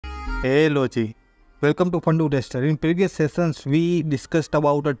Hello G. Welcome to Fundu Tester. In previous sessions, we discussed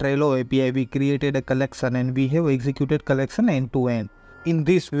about a Trello API. We created a collection and we have executed collection end to end. In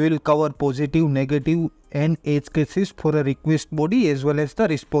this, we will cover positive, negative and edge cases for a request body as well as the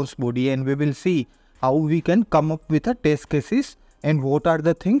response body, and we will see how we can come up with a test cases and what are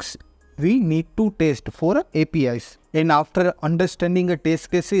the things we need to test for APIs. And after understanding a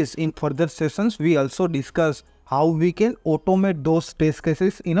test cases in further sessions, we also discuss how we can automate those test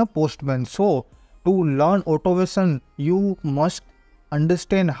cases in a Postman. So to learn automation, you must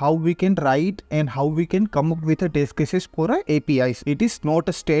understand how we can write and how we can come up with a test cases for a APIs. It is not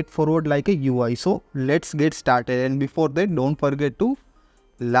a straightforward like a UI. So let's get started, and before that, don't forget to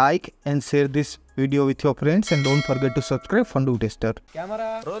like and share this video with your friends, and don't forget to subscribe Fundu Tester.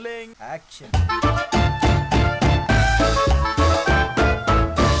 Camera rolling, action.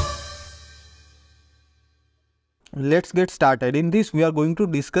 Let's get started. In this, we are going to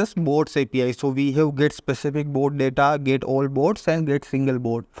discuss boards API. So we have get specific board data, get all boards and get single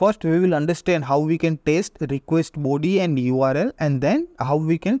board. First, we will understand how we can test request body and URL, and then how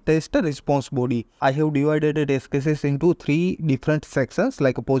we can test a response body. I have divided the test cases into three different sections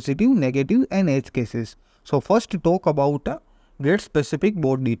like a positive, negative and edge cases. So first, to talk about get specific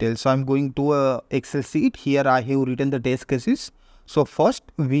board details. So I'm going to a Excel sheet. Here I have written the test cases. So first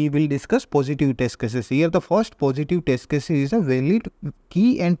we will discuss positive test cases. Here the first positive test case is a valid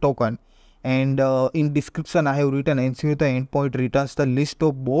key and token, and in description I have written ensure the endpoint returns the list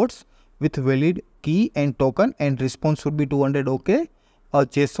of boards with valid key and token, and response should be 200 OK. A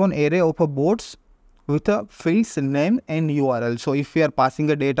JSON array of a boards with a fields name and URL. So if we are passing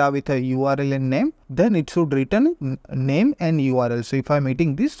a data with a URL and name, then it should return name and URL. So if I am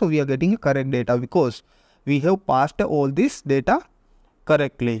hitting this, so we are getting a correct data because we have passed all this data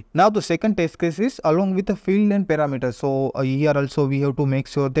correctly. Now the second test case is along with the field and parameters. So here also we have to make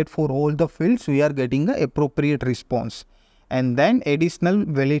sure that for all the fields we are getting the appropriate response, and then additional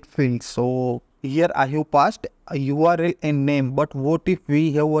valid fields. So here I have passed a URL and name, but what if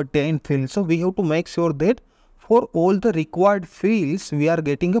we have a 10 fields? So we have to make sure that for all the required fields we are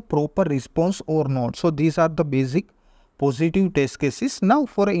getting a proper response or not. So these are the basic positive test cases. Now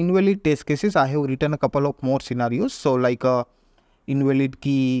for invalid test cases, I have written a couple of more scenarios. So like invalid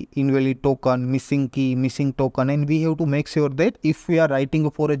key, invalid token, missing key, missing token, and we have to make sure that if we are writing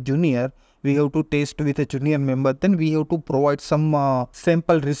for a junior, we have to test with a junior member, then we have to provide some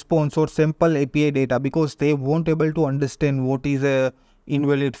sample response or sample API data, because they won't able to understand what is a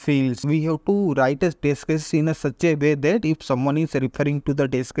invalid fields. We have to write a test case in such a way that if someone is referring to the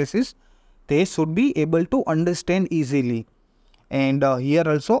test cases, they should be able to understand easily. And here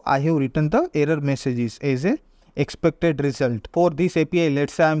also I have written the error messages as a expected result. For this API,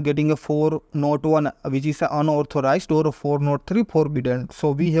 let's say I am getting a 401 which is unauthorized, or a 403 forbidden.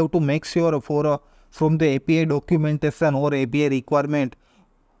 So we have to make sure from the API documentation or API requirement,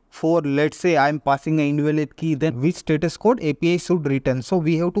 for let's say I am passing an invalid key, then which status code API should return. So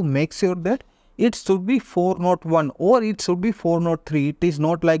we have to make sure that it should be 401 or it should be 403. It is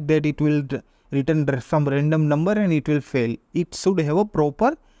not like that it will return some random number and it will fail. It should have a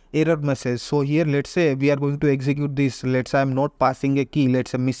proper error message. So here let's say we are going to execute this. Let's say I am not passing a key,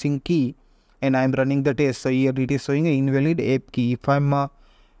 let's say missing key, and I am running the test. So here it is showing an invalid app key. If I am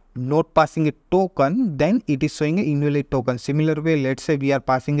not passing a token, then it is showing an invalid token. Similar way, let's say we are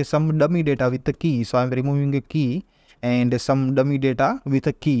passing some dummy data with the key. So I am removing a key and some dummy data with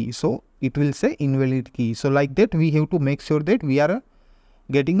a key. So it will say invalid key. So like that we have to make sure that we are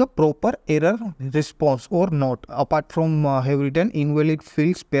getting a proper error response or not. Apart from have written invalid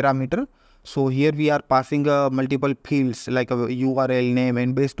fields parameter. So here we are passing multiple fields like a URL, name,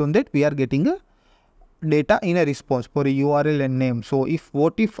 and based on that we are getting a data in a response for a URL and name. So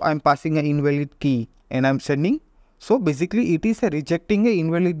what if I am passing an invalid key and I am sending? So basically it is rejecting a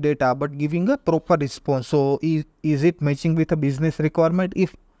invalid data but giving a proper response. So is it matching with a business requirement?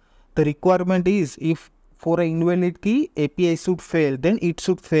 If the requirement is if for an invalid key API should fail, then it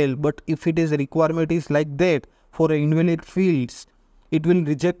should fail. But if it is a requirement is like that for an invalid fields, it will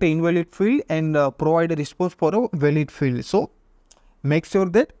reject the invalid field and provide a response for a valid field. So make sure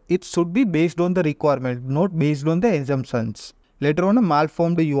that it should be based on the requirement, not based on the assumptions. Later on, a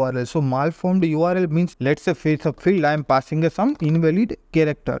malformed URL. So malformed URL means, let's say for a field I am passing some invalid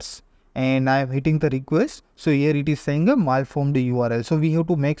characters and I am hitting the request. So here it is saying a malformed URL. So we have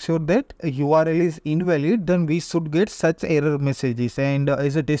to make sure that a URL is invalid, then we should get such error messages. And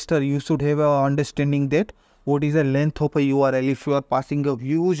as a tester, you should have a understanding that what is the length of a URL. If you are passing a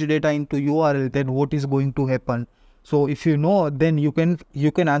huge data into URL, then what is going to happen? So if you know, then you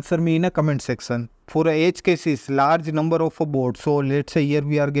can answer me in a comment section. For a edge cases, large number of boards. So let's say here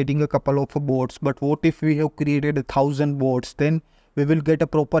we are getting a couple of boards, but what if we have created 1,000 boards? Then we will get a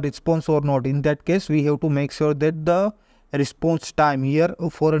proper response or not. In that case, we have to make sure that the response time here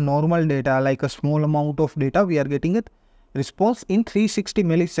for a normal data, like a small amount of data, we are getting a response in 360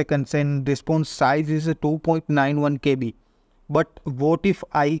 milliseconds and response size is a 2.91 KB. But what if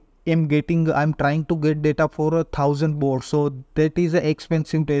I'm trying to get data for 1,000 boards? So that is an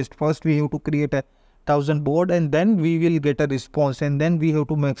expensive test. First we have to create a 1,000 board and then we will get a response, and then we have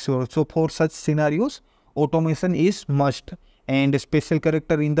to make sure. So for such scenarios, automation is must, and a special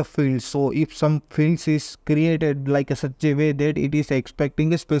character in the field. So if some fields is created like a such a way that it is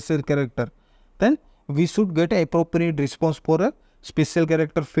expecting a special character, then we should get an appropriate response for a special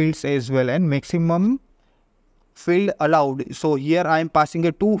character fields as well, and maximum field allowed. So here I am passing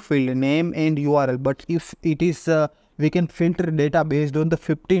a two field, name and URL, but if it is we can filter data based on the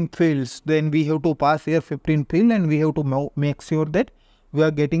 15 fields, then we have to pass here 15 field and we have to make sure that we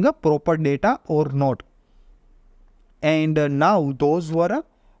are getting a proper data or not. And now those were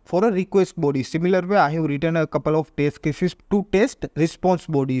for a request body. Similar way, I have written a couple of test cases to test response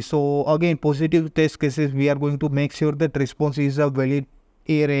body. So again, positive test cases, we are going to make sure that response is a valid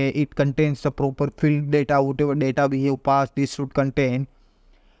array, it contains the proper field data, whatever data we have passed, this should contain.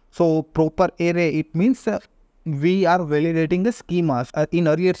 So proper array, it means we are validating the schemas. In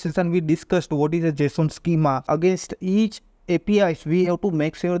earlier session, we discussed what is a JSON schema. Against each APIs, we have to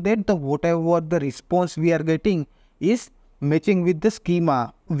make sure that the whatever the response we are getting is matching with the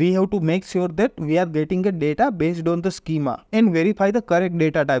schema. We have to make sure that we are getting a data based on the schema and verify the correct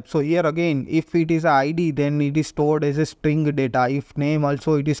data type. So here again, if it is a ID, then it is stored as a string data. If name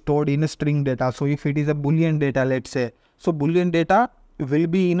also, it is stored in a string data. So if it is a boolean data, let's say, so boolean data will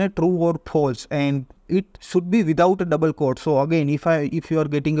be in a true or false, and it should be without a double quote. So again, if you are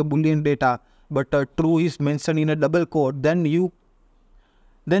getting a boolean data but true is mentioned in a double quote, then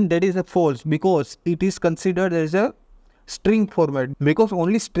that is a false, because it is considered as a string format, because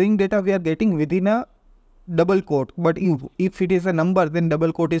only string data we are getting within a double quote. But if it is a number, then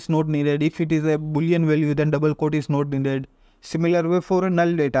double quote is not needed. If it is a boolean value, then double quote is not needed. Similar way for a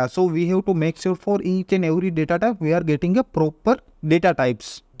null data. So we have to make sure for each and every data type we are getting a proper data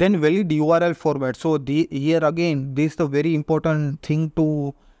types. Then valid URL format. So here again, this is the very important thing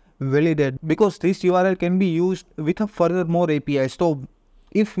to validate, because this URL can be used with a further more APIs. So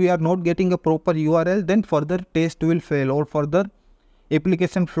if we are not getting a proper URL, then further test will fail or further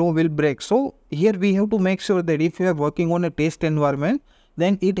application flow will break. So here we have to make sure that if we are working on a test environment,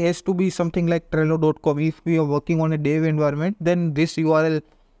 then it has to be something like Trello.com. If we are working on a dev environment, then this URL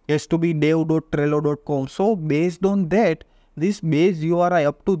has to be dev.trello.com. So based on that, this base URI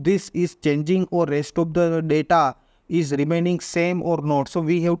up to this is changing or rest of the data is remaining same or not. So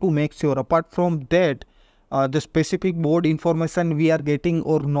we have to make sure. Apart from that, the specific board information we are getting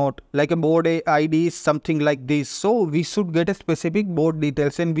or not, like a board ID is something like this. So we should get a specific board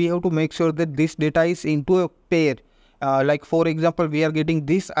details, and we have to make sure that this data is into a pair. Like for example, we are getting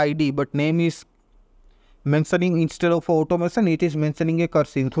this ID, but name is mentioning instead of automation, it is mentioning a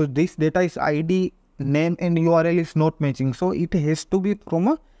cursive. So this data is ID, name and URL is not matching. So it has to be from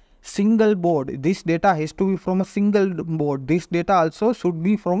a single board. This data has to be from a single board. This data also should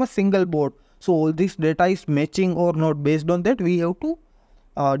be from a single board. So all this data is matching or not. Based on that, we have to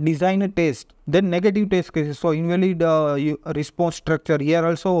design a test. Then negative test cases. So invalid response structure. Here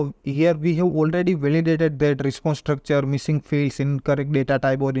we have already validated that response structure, missing fields, incorrect data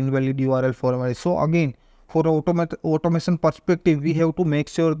type or invalid URL format. So again, for automation perspective, we have to make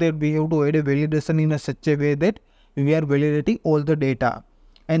sure that we have to add a validation in such a way that we are validating all the data.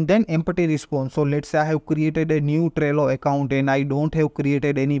 And then empty response. So let's say I have created a new Trello account and I don't have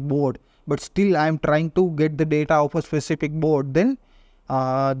created any board, but still I am trying to get the data of a specific board. Then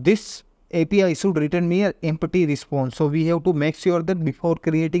this API should return me an empty response. So we have to make sure that before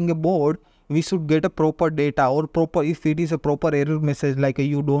creating a board, we should get a proper data, or proper, if it is a proper error message like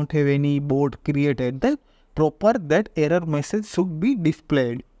you don't have any board created, then proper that error message should be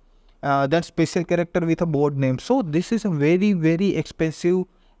displayed. That special character with a board name. So this is a very, very expensive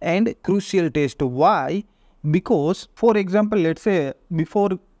and crucial test. Why? Because for example, let's say before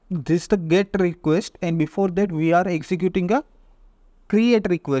this the get request, and before that we are executing a create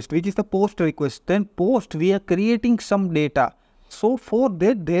request, which is the post request. Then post we are creating some data. So for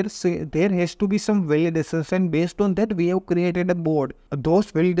that there has to be some validations, and based on that we have created a board.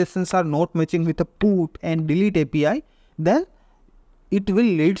 Those validations are not matching with the put and delete API, then it will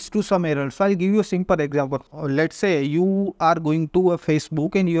leads to some errors. So I'll give you a simple example. Let's say you are going to a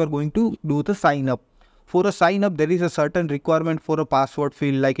Facebook and you are going to do the sign up. For a sign up, there is a certain requirement for a password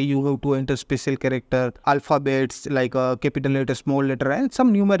field, like you have to enter special character, alphabets like a capital letter, small letter, and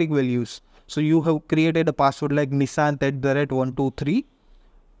some numeric values. So you have created a password like Nishant@123,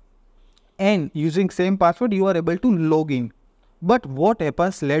 and using same password you are able to log in. But what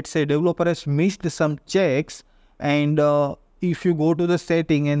happens, let's say developer has missed some checks, and if you go to the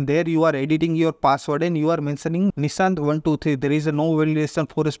setting and there you are editing your password and you are mentioning Nishant123, there is no validation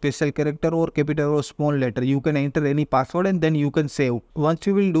for a special character or capital or small letter. You can enter any password and then you can save. Once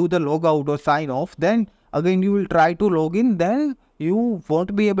you will do the logout or sign off, then again you will try to log in, then you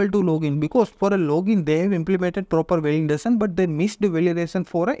won't be able to log in, because for a login they have implemented proper validation, but they missed the validation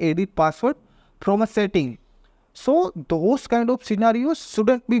for a edit password from a setting. So those kind of scenarios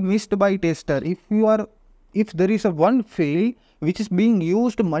shouldn't be missed by tester. If there is a one field which is being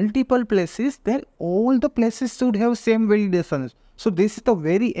used multiple places, then all the places should have same validations. So this is a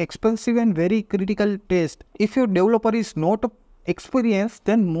very expensive and very critical test. If your developer is not experienced,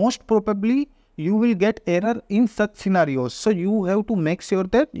 then most probably you will get error in such scenarios. So you have to make sure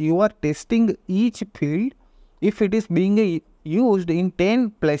that you are testing each field. If it is being used in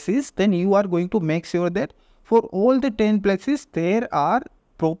 10 places, then you are going to make sure that for all the 10 places there are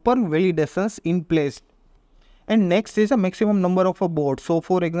proper validations in place. And next is a maximum number of a boards. So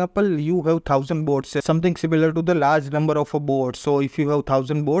for example, you have 1000 boards, something similar to the large number of a boards. So if you have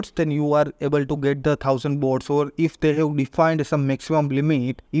 1000 boards, then you are able to get the 1000 boards. Or if they have defined some maximum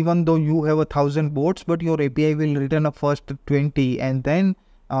limit, even though you have 1000 boards, but your API will return a first 20 and then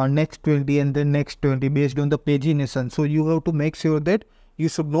next 20 and then next 20 based on the pagination. So you have to make sure that you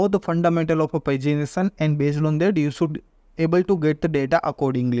should know the fundamental of a pagination, and based on that you should able to get the data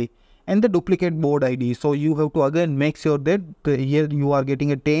accordingly. And the duplicate board ID. So you have to again make sure that here you are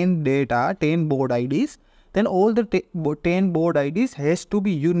getting a 10 board IDs. Then all the 10 board IDs has to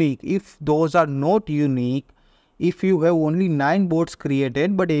be unique. If those are not unique, if you have only 9 boards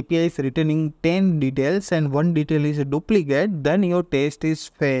created but API is returning 10 details and one detail is a duplicate, then your test is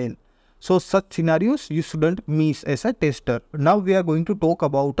fail. So such scenarios you shouldn't miss as a tester. Now we are going to talk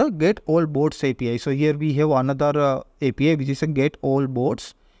about a get all boards API. So here we have another API which is a get all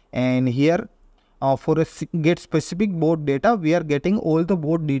boards. And here for a get specific board data, we are getting all the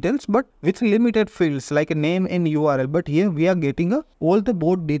board details but with limited fields like a name and URL. But here we are getting all the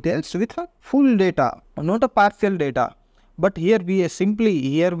board details with a full data, not a partial data. But here we have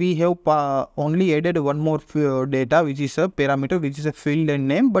only added one more data, which is a parameter, which is a field and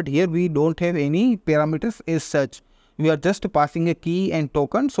name. But here we don't have any parameters as such. We are just passing a key and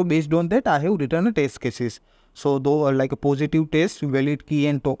token. So based on that I have written a test cases. So though like a positive test, valid key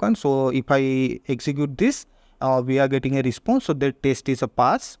and token. So if I execute this, we are getting a response. So that test is a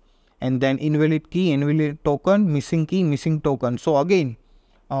pass. And then invalid key, invalid token, missing key, missing token. So again,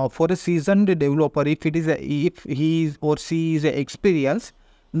 for a seasoned developer, if he or she is experienced,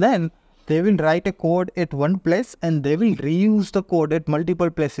 then they will write a code at one place and they will reuse the code at multiple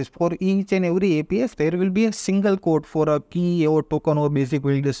places. For each and every APS, there will be a single code for a key or token or basic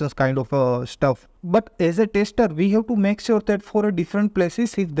validations kind of stuff. But as a tester, we have to make sure that for a different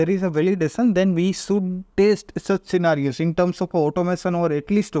places, if there is a validation, then we should test such scenarios in terms of automation, or at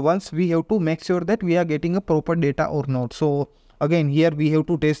least once we have to make sure that we are getting a proper data or not. So again, here we have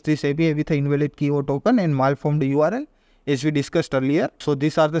to test this API with an invalid key or token and malformed URL, as we discussed earlier. So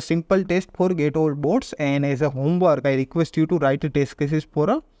these are the simple tests for get all boards, and as a homework I request you to write a test cases for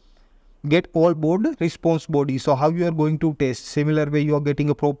a get all board response body. So how you are going to test, similar way you are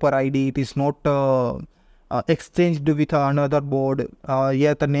getting a proper ID, it is not exchanged with another board,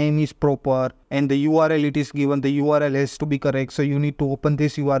 yeah, the name is proper and the URL it is given, the URL has to be correct. So you need to open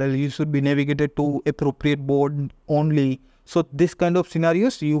this URL, you should be navigated to appropriate board only. So this kind of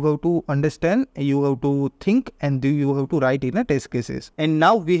scenarios you have to understand, you have to think, and you have to write in a test cases. And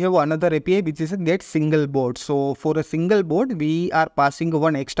now we have another API which is a get single board. So for a single board, we are passing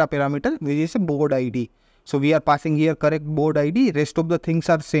one extra parameter which is a board ID. So we are passing here correct board ID, rest of the things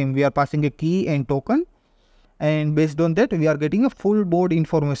are same. We are passing a key and token, and based on that we are getting a full board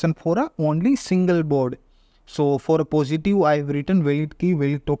information for a only single board. So for a positive, I have written valid key,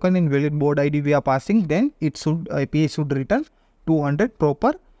 valid token and valid board ID we are passing. Then it should, API should return 200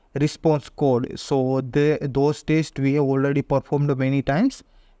 proper response code. So those tests we have already performed many times.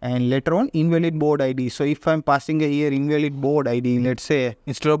 And later on, invalid board ID. So if I am passing here invalid board ID, let's say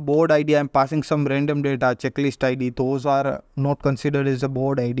instead of board ID I am passing some random data, checklist ID, those are not considered as a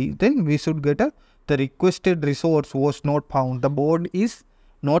board ID. Then we should get the requested resource was not found, the board is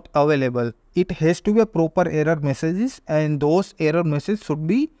not available. It has to be a proper error messages, and those error messages should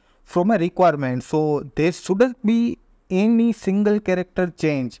be from a requirement. So there shouldn't be any single character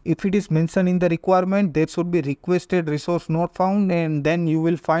change, if it is mentioned in the requirement, there should be requested resource not found, and then you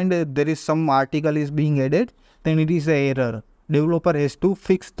will find that there is some article is being added, then it is an error. Developer has to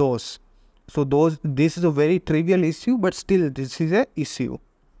fix those. So this is a very trivial issue, but still this is a issue.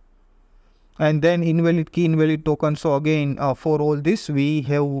 And then invalid key, invalid token. So again, for all this, we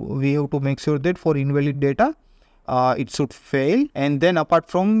have to make sure that for invalid data, it should fail. And then apart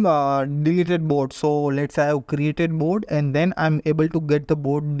from deleted board, so let's say I have created board and then I'm able to get the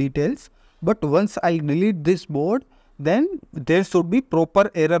board details. But once I delete this board, then there should be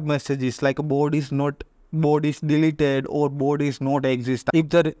proper error messages like board is deleted or board is not exist. If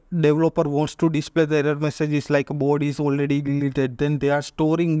the developer wants to display the error messages like board is already deleted, then they are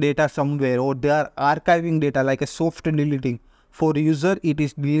storing data somewhere or they are archiving data like a soft deleting. For user it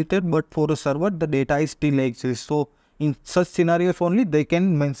is deleted, but for a server the data is still exists. So in such scenarios only they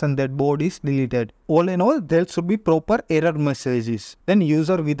can mention that board is deleted. All in all, there should be proper error messages. Then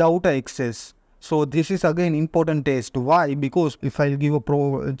user without access. So this is again important test. Why? Because if I'll give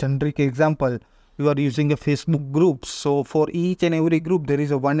a generic example, you are using a Facebook group. So for each and every group there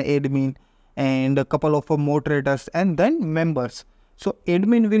is a one admin and a couple of moderators and then members. So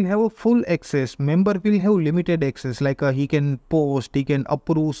admin will have a full access, member will have limited access, like he can post, he can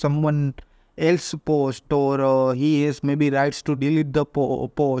approve someone else post, or he has maybe rights to delete the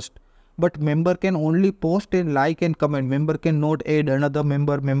post. But member can only post and like and comment. Member cannot add another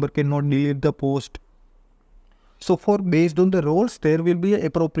member, member cannot delete the post. So for based on the roles, there will be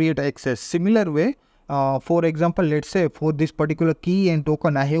appropriate access. Similar way, for example, let's say for this particular key and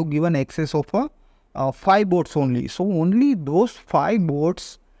token, I have given access of 5 boards only. So only those 5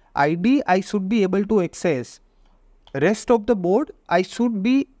 boards ID I should be able to access. Rest of the board I should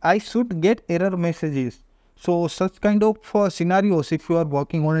get error messages. So such kind of scenarios, if you are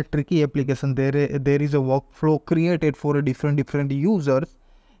working on a tricky application, there is a workflow created for a different users,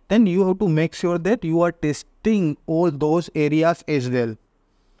 then you have to make sure that you are testing all those areas as well.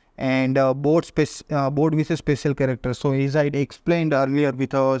 And board with a special character. So as I explained earlier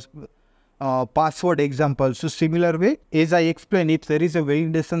with us, password example. So similar way, as I explained, if there is a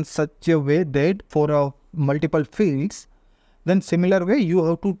validation such a way that for multiple fields, then similar way you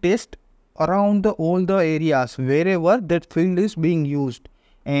have to test around all the areas wherever that field is being used.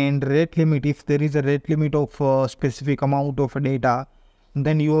 And rate limit, if there is a rate limit of specific amount of data,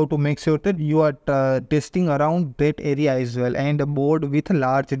 then you have to make sure that you are testing around that area as well, and a board with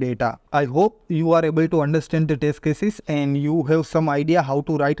large data. I hope you are able to understand the test cases and you have some idea how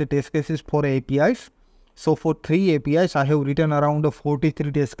to write a test cases for APIs. So for 3 APIs, I have written around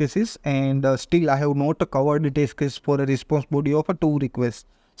 43 test cases, and still I have not covered the test case for a response body of 2 requests.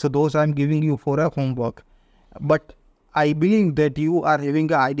 So those I am giving you for a homework. But I believe that you are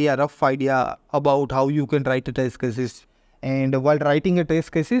having a rough idea about how you can write a test cases. And while writing a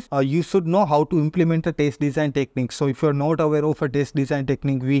test cases, you should know how to implement a test design technique. So if you are not aware of a test design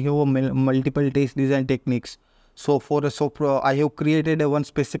technique, we have multiple test design techniques. So for a software, I have created one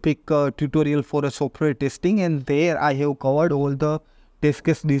specific tutorial for a software testing, and there I have covered all the test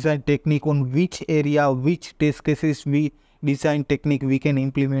case design technique on which area, which test cases design technique we can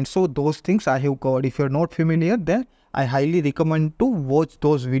implement. So those things I have covered. If you are not familiar, then I highly recommend to watch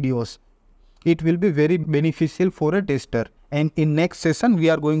those videos. It will be very beneficial for a tester. And in next session, we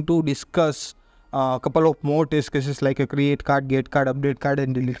are going to discuss a couple of more test cases like a create card, get card, update card,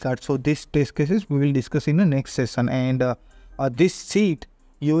 and delete card. So these test cases we will discuss in the next session. And this sheet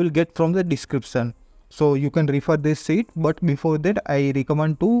you will get from the description. So you can refer this sheet. But before that, I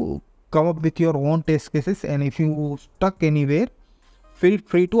recommend to come up with your own test cases. And if you stuck anywhere, feel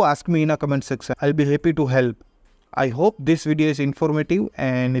free to ask me in a comment section. I'll be happy to help. I hope this video is informative,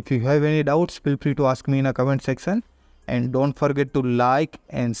 and if you have any doubts, feel free to ask me in a comment section. And don't forget to like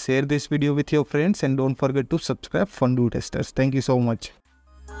and share this video with your friends, and don't forget to subscribe Fun Do Testers. Thank you so much.